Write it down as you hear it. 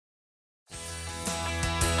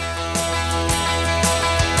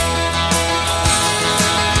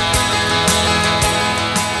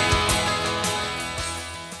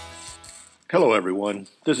everyone.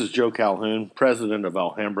 This is Joe Calhoun, president of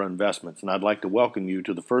Alhambra Investments, and I'd like to welcome you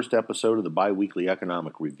to the first episode of the Biweekly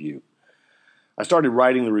Economic Review. I started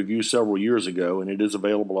writing the review several years ago, and it is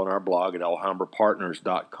available on our blog at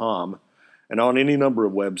alhambrapartners.com and on any number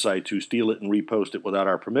of websites who steal it and repost it without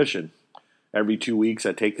our permission. Every 2 weeks,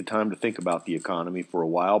 I take the time to think about the economy for a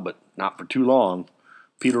while, but not for too long.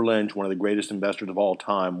 Peter Lynch, one of the greatest investors of all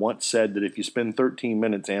time, once said that if you spend 13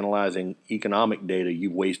 minutes analyzing economic data,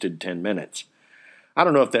 you've wasted 10 minutes. I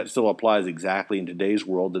don't know if that still applies exactly in today's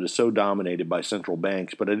world that is so dominated by central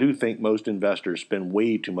banks, but I do think most investors spend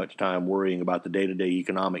way too much time worrying about the day-to-day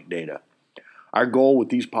economic data. Our goal with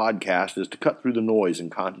these podcasts is to cut through the noise and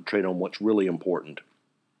concentrate on what's really important.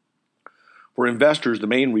 For investors, the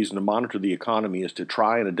main reason to monitor the economy is to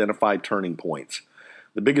try and identify turning points.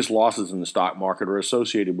 The biggest losses in the stock market are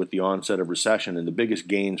associated with the onset of recession, and the biggest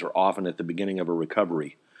gains are often at the beginning of a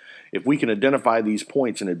recovery. If we can identify these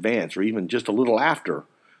points in advance, or even just a little after,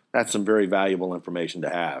 that's some very valuable information to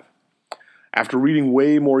have. After reading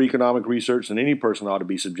way more economic research than any person ought to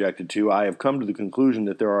be subjected to, I have come to the conclusion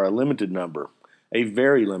that there are a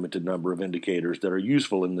very limited number of indicators that are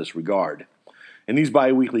useful in this regard. In these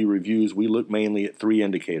biweekly reviews, we look mainly at three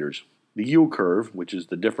indicators. The yield curve, which is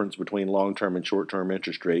the difference between long-term and short-term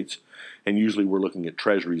interest rates, and usually we're looking at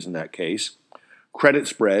treasuries in that case. Credit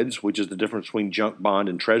spreads, which is the difference between junk bond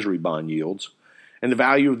and treasury bond yields. And the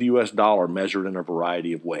value of the U.S. dollar measured in a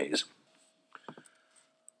variety of ways.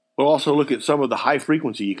 We'll also look at some of the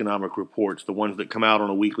high-frequency economic reports, the ones that come out on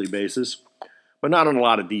a weekly basis, but not in a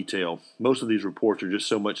lot of detail. Most of these reports are just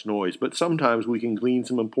so much noise, but sometimes we can glean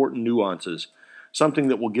some important nuances, something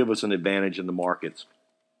that will give us an advantage in the markets.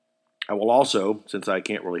 I will also, since I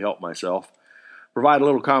can't really help myself, provide a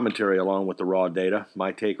little commentary along with the raw data,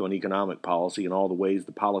 my take on economic policy, and all the ways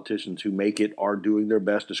the politicians who make it are doing their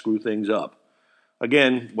best to screw things up.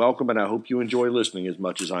 Again, welcome, and I hope you enjoy listening as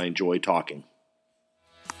much as I enjoy talking.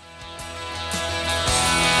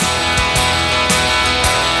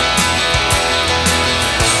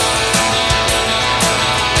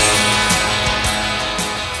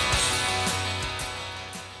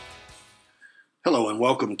 Hello and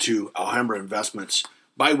welcome to Alhambra Investments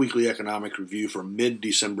Biweekly Economic Review for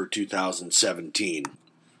mid-December 2017.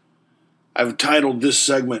 I've titled this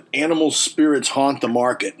segment, Animal Spirits Haunt the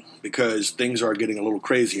Market, because things are getting a little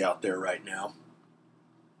crazy out there right now.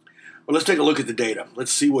 Well, let's take a look at the data.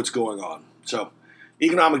 Let's see what's going on. So,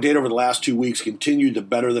 economic data over the last 2 weeks continued the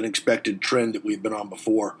better-than-expected trend that we've been on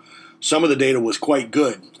before. Some of the data was quite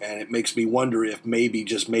good, and it makes me wonder if maybe,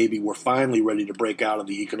 just maybe, we're finally ready to break out of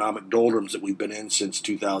the economic doldrums that we've been in since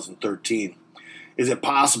 2013. Is it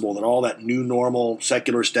possible that all that new normal,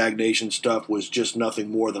 secular stagnation stuff was just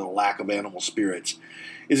nothing more than a lack of animal spirits?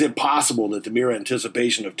 Is it possible that the mere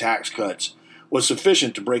anticipation of tax cuts was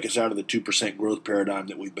sufficient to break us out of the 2% growth paradigm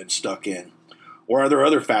that we've been stuck in? Or are there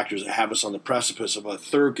other factors that have us on the precipice of a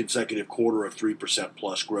third consecutive quarter of 3%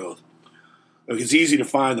 plus growth? Look, it's easy to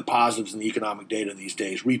find the positives in the economic data these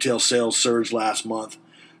days. Retail sales surged last month,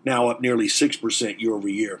 now up nearly 6% year over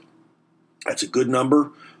year. That's a good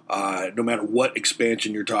number, no matter what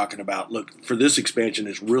expansion you're talking about. Look, for this expansion,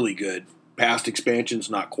 it's really good. Past expansion's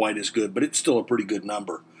not quite as good, but it's still a pretty good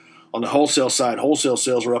number. On the wholesale side, wholesale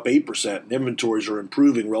sales are up 8%, and inventories are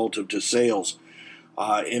improving relative to sales.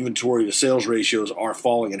 Inventory to sales ratios are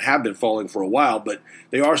falling and have been falling for a while, but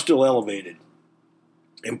they are still elevated.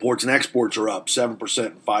 Imports and exports are up 7%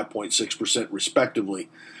 and 5.6% respectively.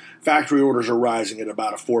 Factory orders are rising at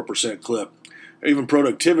about a 4% clip. Even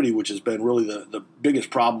productivity, which has been really the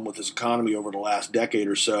biggest problem with this economy over the last decade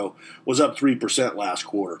or so, was up 3% last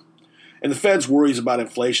quarter. And the Fed's worries about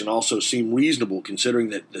inflation also seem reasonable considering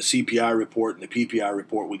that the CPI report and the PPI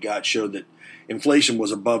report we got showed that inflation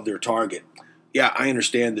was above their target. Yeah, I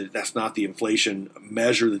understand that that's not the inflation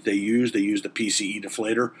measure that they use. They use the PCE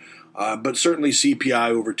deflator. But certainly CPI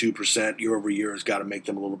over 2% year over year has got to make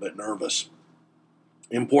them a little bit nervous.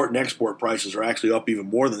 Import and export prices are actually up even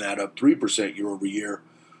more than that, up 3% year over year.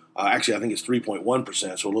 Actually, I think it's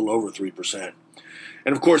 3.1%, so a little over 3%.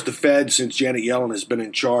 And of course, the Fed, since Janet Yellen has been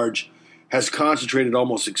in charge, has concentrated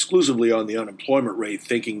almost exclusively on the unemployment rate,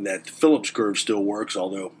 thinking that the Phillips curve still works,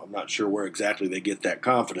 although I'm not sure where exactly they get that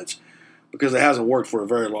confidence, because it hasn't worked for a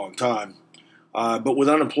very long time. But with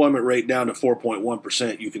unemployment rate down to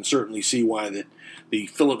 4.1%, you can certainly see why that the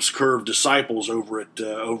Phillips curve disciples over at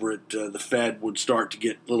the Fed would start to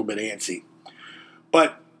get a little bit antsy.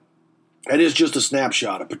 But that is just a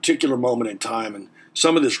snapshot, a particular moment in time, and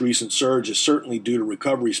some of this recent surge is certainly due to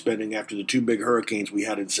recovery spending after the two big hurricanes we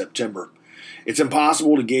had in September. It's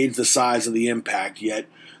impossible to gauge the size of the impact, yet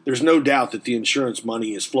there's no doubt that the insurance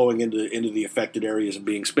money is flowing into the affected areas and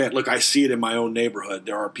being spent. Look, I see it in my own neighborhood.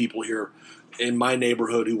 There are people here in my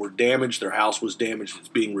neighborhood who were damaged. Their house was damaged. It's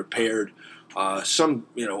being repaired.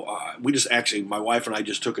 We just actually, my wife and I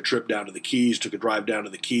just took a trip down to the Keys, took a drive down to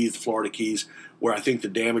the Keys, the Florida Keys, where I think the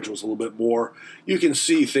damage was a little bit more. You can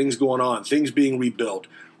see things going on, things being rebuilt,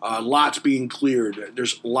 lots being cleared.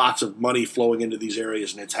 There's lots of money flowing into these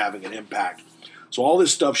areas, and it's having an impact. So all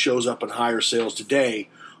this stuff shows up in higher sales today,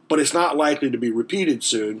 but it's not likely to be repeated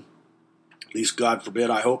soon, at least God forbid,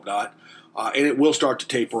 I hope not, and it will start to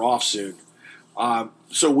taper off soon.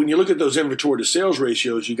 So when you look at those inventory to sales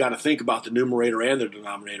ratios, you got to think about the numerator and the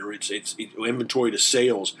denominator. It's inventory to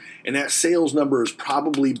sales, and that sales number has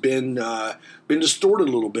probably been distorted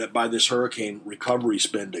a little bit by this hurricane recovery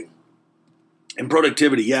spending. And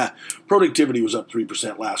productivity, productivity was up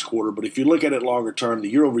 3% last quarter, but if you look at it longer term, the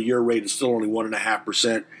year-over-year rate is still only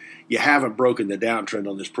 1.5%. You haven't broken the downtrend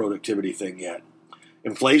on this productivity thing yet.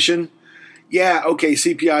 Inflation,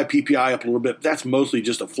 CPI, PPI up a little bit. That's mostly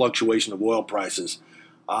just a fluctuation of oil prices.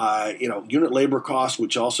 Unit labor costs,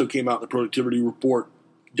 which also came out in the productivity report,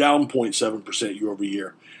 down 0.7% year over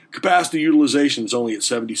year. Capacity utilization is only at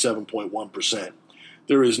 77.1%.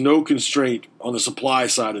 There is no constraint on the supply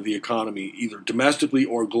side of the economy, either domestically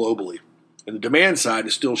or globally. And the demand side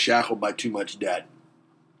is still shackled by too much debt.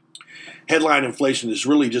 Headline inflation is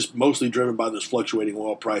really just mostly driven by those fluctuating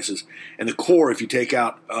oil prices. And the core, if you take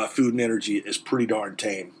out food and energy, is pretty darn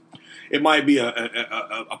tame. It might be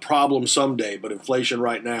a problem someday, but inflation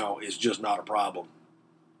right now is just not a problem.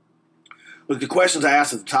 Look, the questions I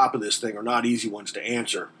asked at the top of this thing are not easy ones to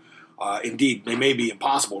answer. Indeed, they may be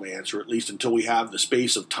impossible to answer, at least until we have the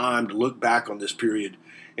space of time to look back on this period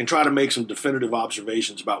and try to make some definitive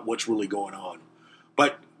observations about what's really going on.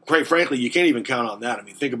 But quite frankly, you can't even count on that. I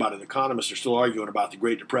mean, think about it. Economists are still arguing about the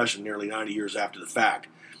Great Depression nearly 90 years after the fact.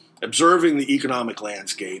 Observing the economic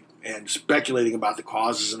landscape and speculating about the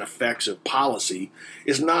causes and effects of policy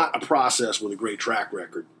is not a process with a great track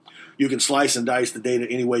record. You can slice and dice the data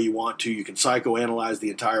any way you want to. You can psychoanalyze the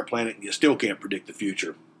entire planet, and you still can't predict the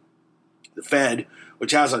future. The Fed,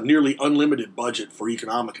 which has a nearly unlimited budget for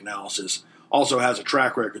economic analysis, also has a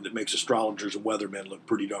track record that makes astrologers and weathermen look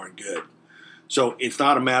pretty darn good. So it's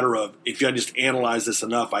not a matter of if I just analyze this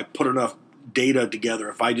enough, I put enough data together,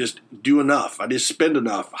 if I just do enough, I just spend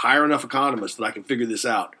enough, hire enough economists that I can figure this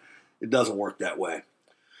out. It doesn't work that way.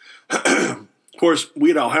 Of course,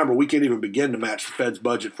 we at Alhambra, we can't even begin to match the Fed's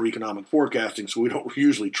budget for economic forecasting, so we don't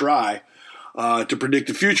usually try to predict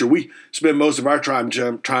the future. We spend most of our time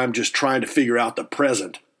just trying to figure out the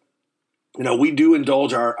present. We do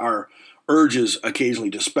indulge our urges occasionally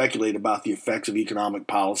to speculate about the effects of economic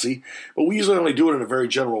policy, but we usually only do it in a very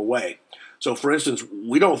general way. So, for instance,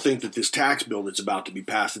 we don't think that this tax bill that's about to be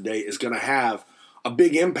passed today is going to have a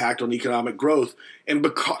big impact on economic growth, and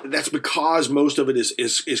that's because most of it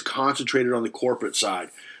is concentrated on the corporate side.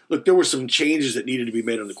 Look, there were some changes that needed to be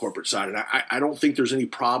made on the corporate side, and I don't think there's any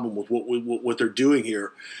problem with what they're doing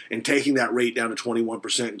here and taking that rate down to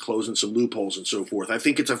 21% and closing some loopholes and so forth. I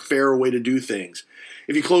think it's a fairer way to do things.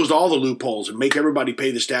 If you closed all the loopholes and make everybody pay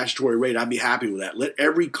the statutory rate, I'd be happy with that. Let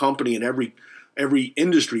every company and every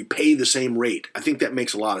industry pay the same rate. I think that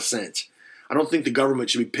makes a lot of sense. I don't think the government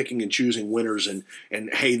should be picking and choosing winners and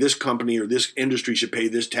hey, this company or this industry should pay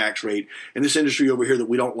this tax rate, and this industry over here that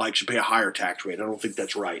we don't like should pay a higher tax rate. I don't think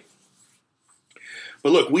that's right.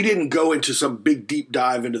 But look, we didn't go into some big deep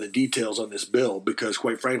dive into the details on this bill because,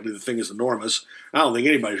 quite frankly, the thing is enormous. I don't think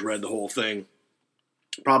anybody's read the whole thing.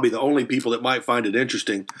 Probably the only people that might find it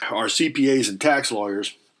interesting are CPAs and tax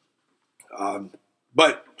lawyers.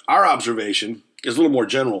 But our observation is a little more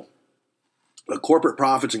general. The corporate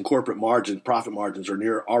profits and corporate profit margins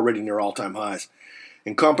are already near all-time highs.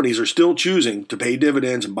 And companies are still choosing to pay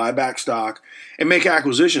dividends and buy back stock and make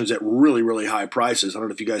acquisitions at really, really high prices. I don't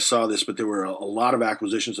know if you guys saw this, but there were a lot of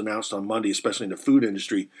acquisitions announced on Monday, especially in the food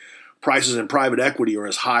industry. Prices in private equity are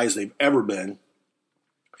as high as they've ever been.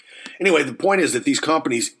 Anyway, the point is that these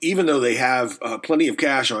companies, even though they have plenty of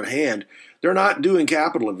cash on hand, they're not doing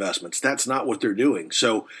capital investments. That's not what they're doing.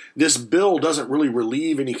 So this bill doesn't really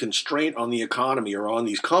relieve any constraint on the economy or on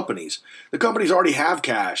these companies. The companies already have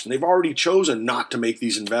cash, and they've already chosen not to make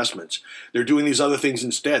these investments. They're doing these other things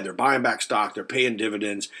instead. They're buying back stock. They're paying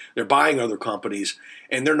dividends. They're buying other companies,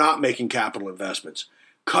 and they're not making capital investments.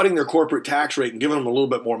 Cutting their corporate tax rate and giving them a little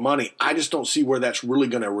bit more money, I just don't see where that's really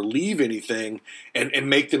going to relieve anything and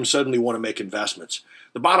make them suddenly want to make investments.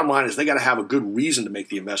 The bottom line is they got to have a good reason to make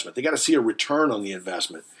the investment. They got to see a return on the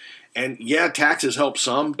investment. And yeah, taxes help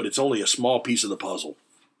some, but it's only a small piece of the puzzle.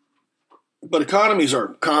 But economies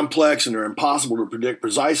are complex and they're impossible to predict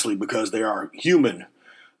precisely because they are human.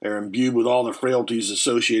 They're imbued with all the frailties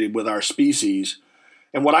associated with our species.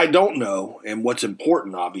 And what I don't know, and what's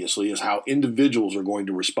important, obviously, is how individuals are going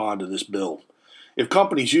to respond to this bill. If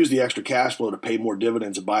companies use the extra cash flow to pay more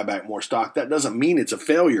dividends and buy back more stock, that doesn't mean it's a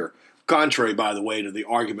failure. Contrary, by the way, to the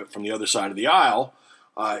argument from the other side of the aisle,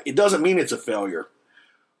 it doesn't mean it's a failure.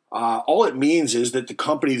 All it means is that the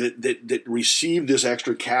company that received this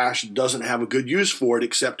extra cash doesn't have a good use for it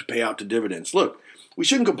except to pay out the dividends. Look, we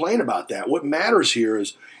shouldn't complain about that. What matters here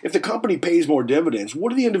is if the company pays more dividends, what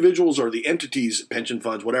do the individuals or the entities, pension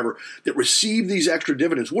funds, whatever, that receive these extra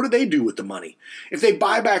dividends, what do they do with the money? If they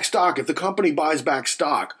buy back stock, if the company buys back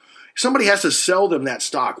stock, somebody has to sell them that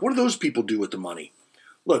stock. What do those people do with the money?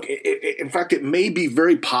 Look, in fact, it may be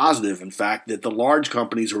very positive, in fact, that the large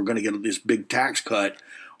companies who are going to get this big tax cut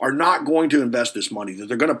are not going to invest this money, that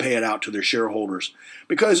they're going to pay it out to their shareholders,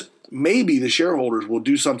 because maybe the shareholders will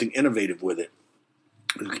do something innovative with it.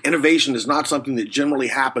 Innovation is not something that generally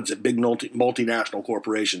happens at big multinational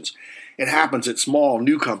corporations. It happens at small,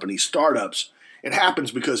 new companies, startups. It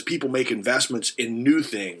happens because people make investments in new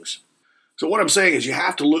things. So what I'm saying is you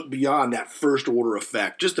have to look beyond that first order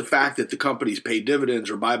effect. Just the fact that the companies pay dividends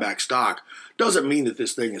or buy back stock doesn't mean that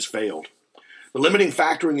this thing has failed. The limiting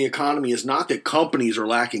factor in the economy is not that companies are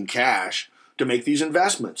lacking cash to make these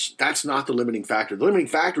investments. That's not the limiting factor. The limiting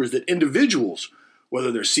factor is that individuals,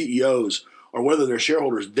 whether they're CEOs or whether they're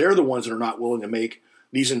shareholders, they're the ones that are not willing to make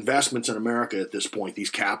these investments in America at this point, these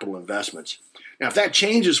capital investments. Now, if that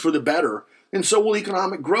changes for the better, then so will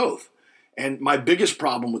economic growth. And my biggest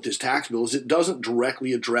problem with this tax bill is it doesn't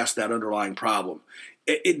directly address that underlying problem.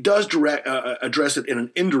 It does address it in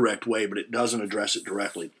an indirect way, but it doesn't address it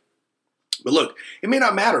directly. But look, it may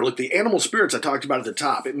not matter. Look, the animal spirits I talked about at the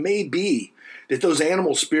top, it may be that those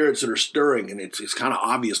animal spirits that are stirring, and it's kind of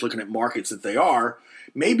obvious looking at markets that they are,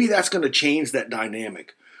 maybe that's going to change that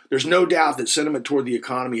dynamic. There's no doubt that sentiment toward the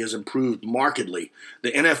economy has improved markedly.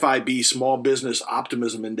 The NFIB Small Business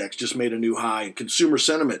Optimism Index just made a new high, and consumer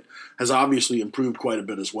sentiment has obviously improved quite a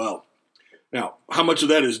bit as well. Now, how much of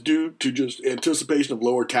that is due to just anticipation of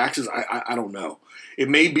lower taxes? I don't know. It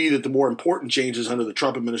may be that the more important changes under the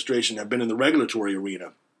Trump administration have been in the regulatory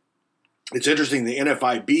arena. It's interesting, the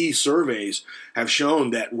NFIB surveys have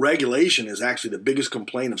shown that regulation is actually the biggest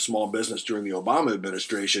complaint of small business during the Obama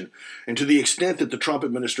administration. And to the extent that the Trump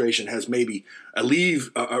administration has maybe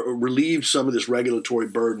relieved some of this regulatory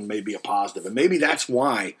burden, may be a positive. And maybe that's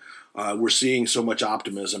why we're seeing so much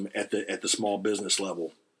optimism at the small business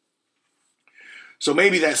level. So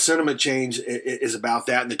maybe that sentiment change is about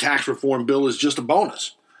that, and the tax reform bill is just a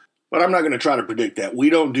bonus. But I'm not going to try to predict that.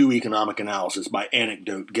 We don't do economic analysis by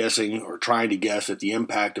anecdote, guessing or trying to guess at the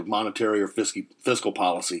impact of monetary or fiscal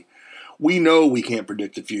policy. We know we can't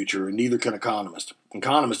predict the future, and neither can economists.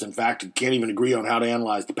 Economists, in fact, can't even agree on how to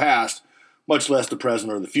analyze the past, much less the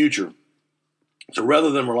present or the future. So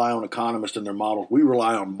rather than rely on economists and their models, we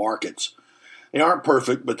rely on markets. They aren't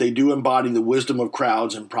perfect, but they do embody the wisdom of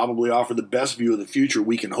crowds and probably offer the best view of the future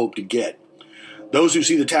we can hope to get. Those who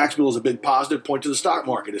see the tax bill as a big positive point to the stock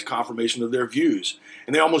market as confirmation of their views,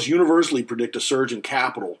 and they almost universally predict a surge of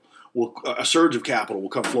capital will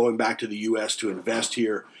come flowing back to the U.S. to invest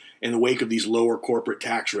here in the wake of these lower corporate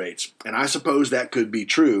tax rates. And I suppose that could be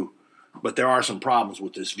true, but there are some problems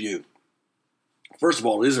with this view. First of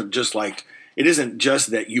all, it isn't just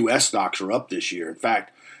that U.S. stocks are up this year. In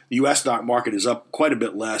fact, the U.S. stock market is up quite a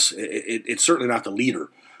bit less. It's certainly not the leader.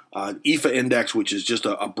 EFA index, which is just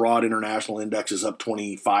a broad international index, is up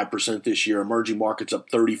 25% this year. Emerging markets up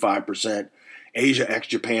 35%. Asia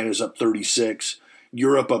ex-Japan is up 36%.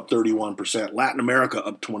 Europe up 31%. Latin America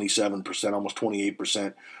up 27%, almost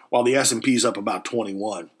 28%, while the S&P is up about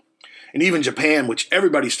 21%. And even Japan, which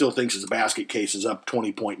everybody still thinks is a basket case, is up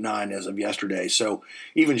 20.9 as of yesterday. So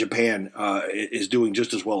even Japan is doing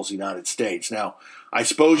just as well as the United States. Now, I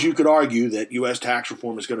suppose you could argue that U.S. tax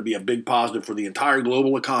reform is going to be a big positive for the entire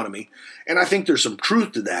global economy. And I think there's some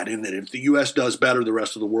truth to that, in that if the U.S. does better, the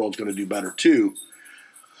rest of the world is going to do better too.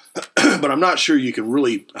 But I'm not sure you can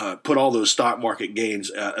really put all those stock market gains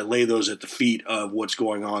and lay those at the feet of what's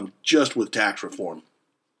going on just with tax reform.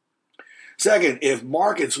 Second, if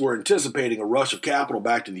markets were anticipating a rush of capital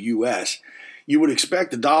back to the U.S., you would expect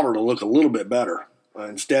the dollar to look a little bit better.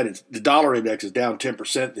 Instead, the dollar index is down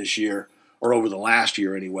 10% this year, or over the last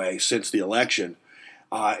year anyway, since the election.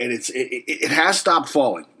 And it has stopped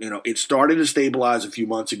falling. It started to stabilize a few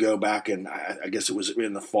months ago back in, I guess it was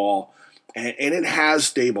in the fall. And it has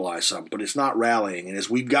stabilized some, but it's not rallying. And as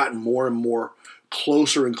we've gotten more and more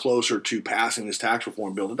closer and closer to passing this tax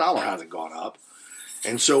reform bill, the dollar hasn't gone up.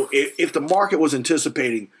 And so if the market was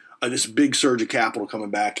anticipating this big surge of capital coming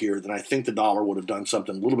back here, then I think the dollar would have done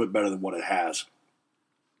something a little bit better than what it has.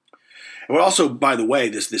 And would also, by the way,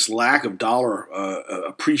 this lack of dollar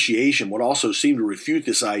appreciation would also seem to refute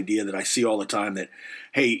this idea that I see all the time that,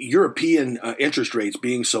 hey, European interest rates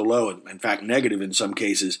being so low, and in fact negative in some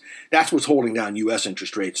cases, that's what's holding down U.S.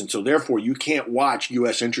 interest rates. And so therefore you can't watch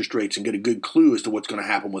U.S. interest rates and get a good clue as to what's going to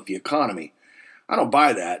happen with the economy. I don't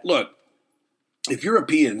buy that. Look, if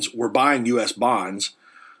Europeans were buying U.S. bonds,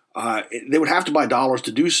 they would have to buy dollars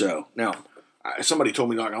to do so. Now, somebody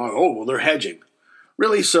told me, like, oh, well, they're hedging.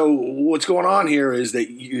 Really? So what's going on here is that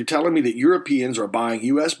you're telling me that Europeans are buying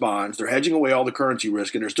U.S. bonds, they're hedging away all the currency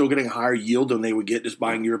risk, and they're still getting a higher yield than they would get just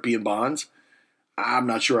buying European bonds? I'm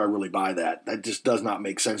not sure I really buy that. That just does not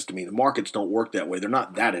make sense to me. The markets don't work that way. They're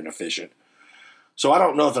not that inefficient. So I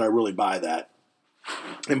don't know that I really buy that.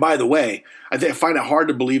 And by the way, I find it hard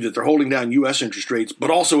to believe that they're holding down U.S. interest rates, but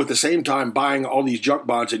also at the same time buying all these junk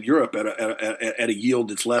bonds in Europe at a yield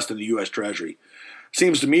that's less than the U.S. Treasury.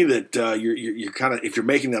 Seems to me that you're kind of, if you're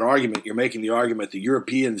making that argument, you're making the argument that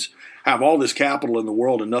Europeans have all this capital in the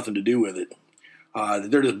world and nothing to do with it.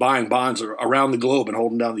 That they're just buying bonds around the globe and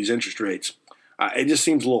holding down these interest rates. It just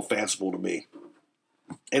seems a little fanciful to me.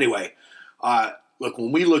 Anyway, look,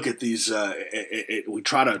 when we look at these, we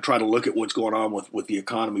try to look at what's going on with the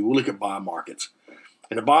economy. We look at bond markets,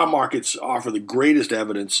 and the bond markets offer the greatest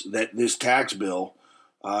evidence that this tax bill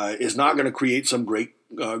is not going to create some great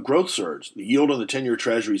growth surge. The yield on the 10-year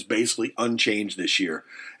Treasury is basically unchanged this year.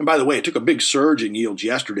 And by the way, it took a big surge in yields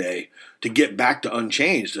yesterday to get back to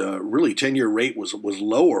unchanged. Really, 10-year rate was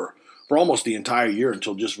lower for almost the entire year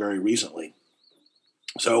until just very recently.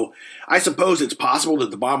 So I suppose it's possible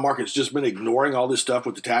that the bond market's just been ignoring all this stuff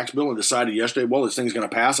with the tax bill and decided yesterday, well, this thing's going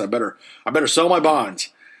to pass. I better sell my bonds.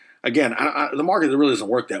 Again, the market really doesn't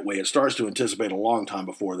work that way. It starts to anticipate a long time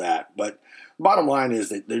before that. But the bottom line is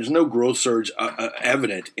that there's no growth surge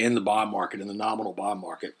evident in the bond market, in the nominal bond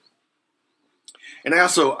market. And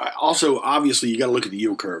also obviously, you got to look at the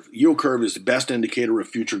yield curve. The yield curve is the best indicator of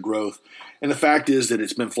future growth. And the fact is that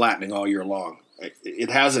it's been flattening all year long.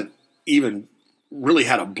 It hasn't even really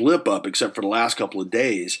had a blip up except for the last couple of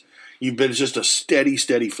days. You've been just a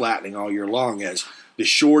steady flattening all year long as the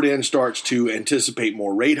short end starts to anticipate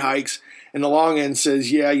more rate hikes, and the long end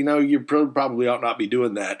says, yeah, you probably ought not be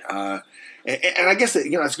doing that. And I guess that,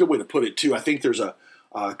 that's a good way to put it too. I think there's a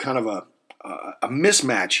kind of a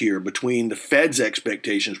mismatch here between the Fed's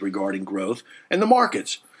expectations regarding growth and the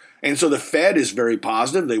markets. And so the Fed is very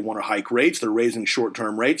positive. They want to hike rates. They're raising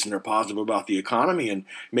short-term rates, and they're positive about the economy and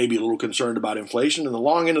maybe a little concerned about inflation. And the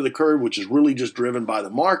long end of the curve, which is really just driven by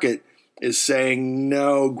the market, is saying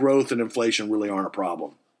no, growth and inflation really aren't a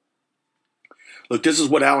problem. Look, this is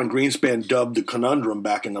what Alan Greenspan dubbed the conundrum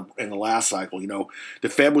back in the last cycle. The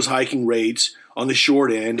Fed was hiking rates on the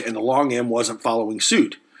short end, and the long end wasn't following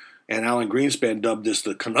suit. And Alan Greenspan dubbed this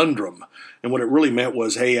the conundrum. And what it really meant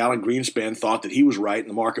was, hey, Alan Greenspan thought that he was right and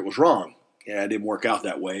the market was wrong. Yeah, it didn't work out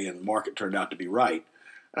that way, and the market turned out to be right.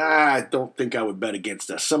 I don't think I would bet against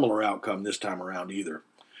a similar outcome this time around either.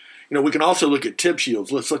 We can also look at TIPS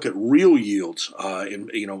yields. Let's look at real yields,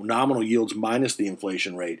 nominal yields minus the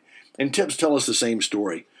inflation rate. And TIPS tell us the same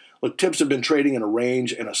story. Look, TIPS have been trading in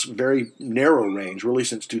a very narrow range, really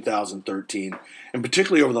since 2013. And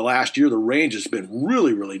particularly over the last year, the range has been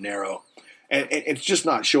really, really narrow. And it's just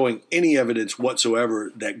not showing any evidence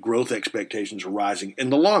whatsoever that growth expectations are rising in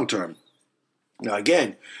the long term. Now,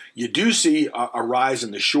 again, you do see a rise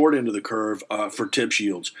in the short end of the curve for TIPS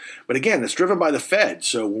yields. But again, it's driven by the Fed.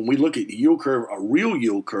 So when we look at the yield curve, a real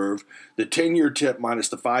yield curve, the 10-year TIP minus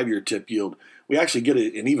the 5-year TIP yield, we actually get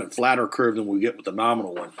an even flatter curve than we get with the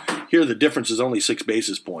nominal one. Here, the difference is only 6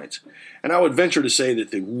 basis points. And I would venture to say that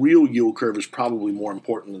the real yield curve is probably more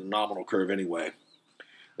important than the nominal curve anyway.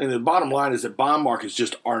 And the bottom line is that bond markets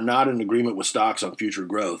just are not in agreement with stocks on future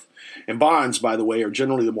growth. And bonds, by the way, are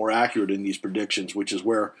generally the more accurate in these predictions, which is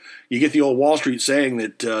where you get the old Wall Street saying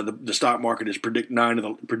that the stock market has predicted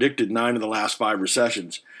 9 of the last 5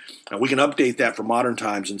 recessions. And we can update that for modern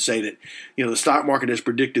times and say that the stock market has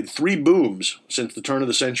predicted 3 booms since the turn of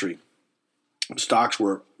the century. Stocks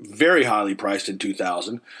were very highly priced in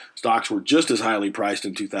 2000. Stocks were just as highly priced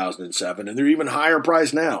in 2007, and they're even higher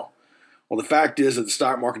priced now. Well, the fact is that the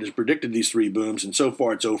stock market has predicted these 3 booms, and so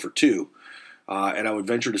far it's 0 for 2. And I would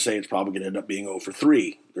venture to say it's probably going to end up being 0 for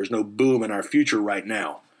 3. There's no boom in our future right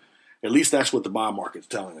now. At least that's what the bond market's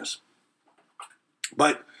telling us.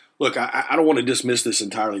 But look, I don't want to dismiss this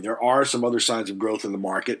entirely. There are some other signs of growth in the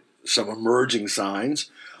market, some emerging signs.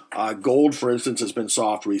 Gold, for instance, has been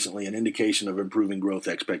soft recently, an indication of improving growth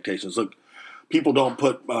expectations. Look, people don't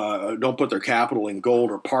put their capital in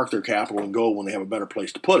gold or park their capital in gold when they have a better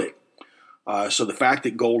place to put it. So the fact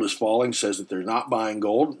that gold is falling says that they're not buying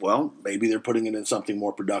gold. Well, maybe they're putting it in something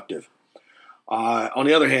more productive. On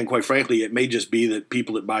the other hand, quite frankly, it may just be that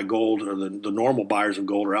people that buy gold or the normal buyers of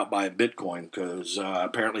gold are out buying Bitcoin because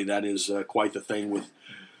apparently that is quite the thing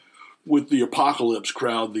with the apocalypse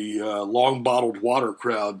crowd, the long bottled water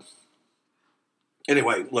crowd.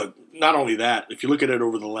 Anyway, look, not only that, if you look at it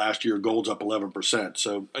over the last year, gold's up 11%.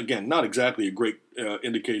 So, again, not exactly a great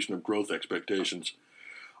indication of growth expectations.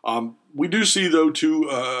 We do see, though, too,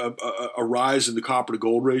 a rise in the copper to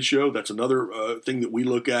gold ratio. That's another thing that we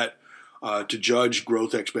look at to judge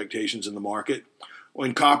growth expectations in the market.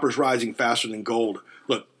 When copper's rising faster than gold,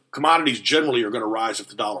 look, commodities generally are going to rise if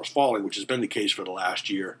the dollar's falling, which has been the case for the last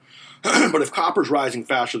year. But if copper's rising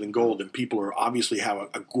faster than gold, then people are obviously have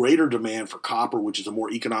a greater demand for copper, which is a more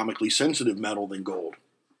economically sensitive metal than gold.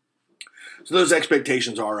 So those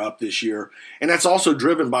expectations are up this year. And that's also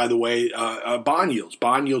driven, by the way, bond yields.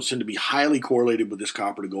 Bond yields tend to be highly correlated with this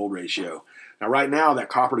copper to gold ratio. Now, right now, that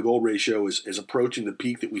copper to gold ratio is approaching the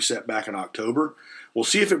peak that we set back in October. We'll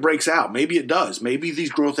see if it breaks out. Maybe it does. Maybe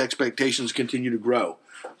these growth expectations continue to grow.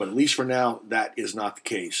 But at least for now, that is not the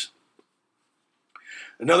case.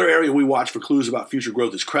 Another area we watch for clues about future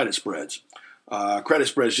growth is credit spreads. Credit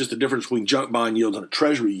spreads is just the difference between junk bond yields and a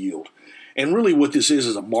treasury yield. And really what this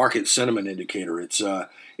is a market sentiment indicator.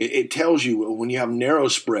 It tells you when you have narrow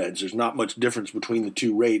spreads, there's not much difference between the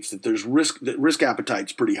two rates, that risk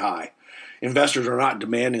appetite's pretty high. Investors are not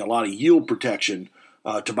demanding a lot of yield protection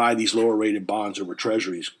to buy these lower rated bonds over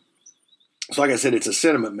treasuries. So like I said, it's a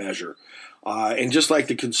sentiment measure. And just like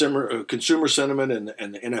the consumer sentiment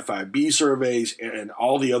and the NFIB surveys and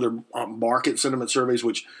all the other market sentiment surveys,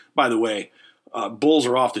 which, by the way, bulls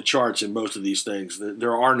are off the charts in most of these things.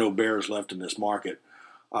 There are no bears left in this market.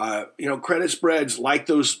 Credit spreads, like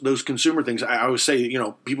those consumer things, I always say,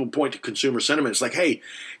 people point to consumer sentiment. It's like, hey,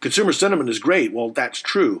 consumer sentiment is great. Well, that's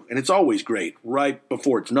true, and it's always great right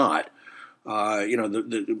before it's not.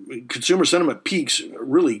 The consumer sentiment peaks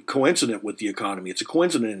really coincident with the economy. It's a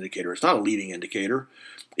coincident indicator. It's not a leading indicator.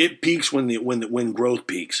 It peaks when growth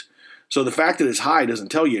peaks. So the fact that it's high doesn't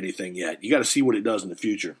tell you anything yet. You got to see what it does in the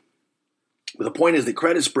future. But the point is that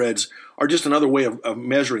credit spreads are just another way of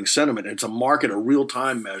measuring sentiment. It's a market, a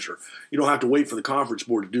real-time measure. You don't have to wait for the Conference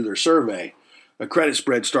Board to do their survey. A credit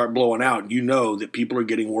spreads start blowing out, and you know that people are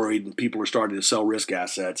getting worried and people are starting to sell risk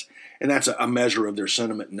assets. And that's a measure of their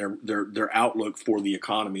sentiment and their outlook for the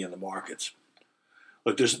economy and the markets.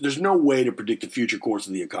 Look, there's no way to predict the future course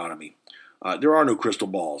of the economy. There are no crystal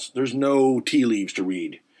balls. There's no tea leaves to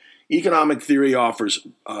read. Economic theory offers,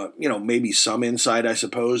 maybe some insight, I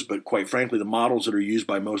suppose, but quite frankly, the models that are used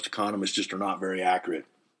by most economists just are not very accurate.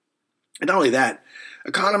 And not only that,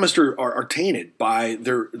 economists are tainted by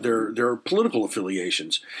their political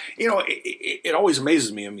affiliations. It always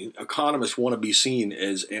amazes me. I mean, economists want to be seen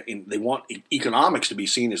as, they want economics to be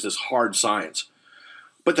seen as this hard science.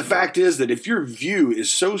 But the fact is that if your view is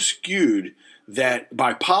so skewed that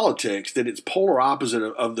by politics, that it's polar opposite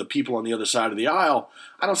of the people on the other side of the aisle,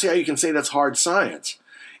 I don't see how you can say that's hard science.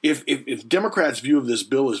 If Democrats' view of this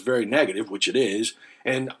bill is very negative, which it is,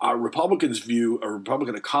 and our Republican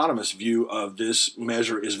economists' view of this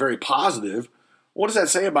measure is very positive, what does that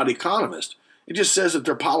say about economists? It just says that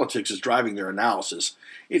their politics is driving their analysis.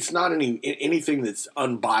 It's not anything that's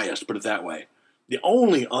unbiased, put it that way. The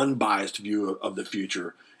only unbiased view of the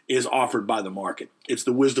future is offered by the market. It's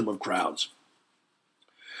the wisdom of crowds.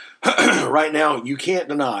 Right now, you can't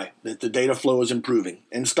deny that the data flow is improving,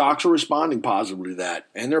 and stocks are responding positively to that,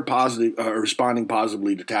 and they're responding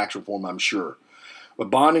positively to tax reform, I'm sure.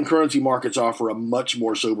 But bond and currency markets offer a much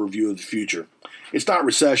more sober view of the future. It's not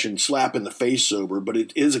recession, slap in the face sober, but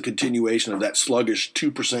it is a continuation of that sluggish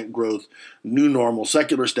 2% growth, new normal,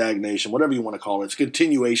 secular stagnation, whatever you want to call it. It's a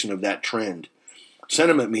continuation of that trend.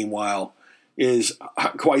 Sentiment, meanwhile, is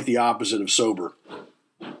quite the opposite of sober.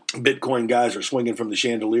 Bitcoin guys are swinging from the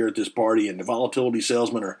chandelier at this party, and the volatility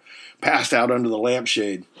salesmen are passed out under the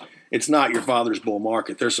lampshade. It's not your father's bull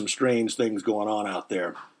market. There's some strange things going on out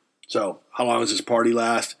there. So how long does this party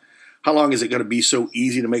last? How long is it going to be so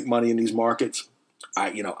easy to make money in these markets?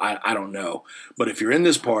 I don't know. But if you're in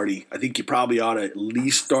this party, I think you probably ought to at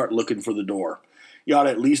least start looking for the door. You ought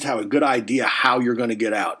to at least have a good idea how you're going to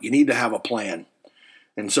get out. You need to have a plan.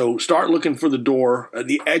 And so start looking for the door,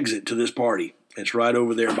 the exit to this party. It's right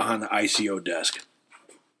over there behind the ICO desk.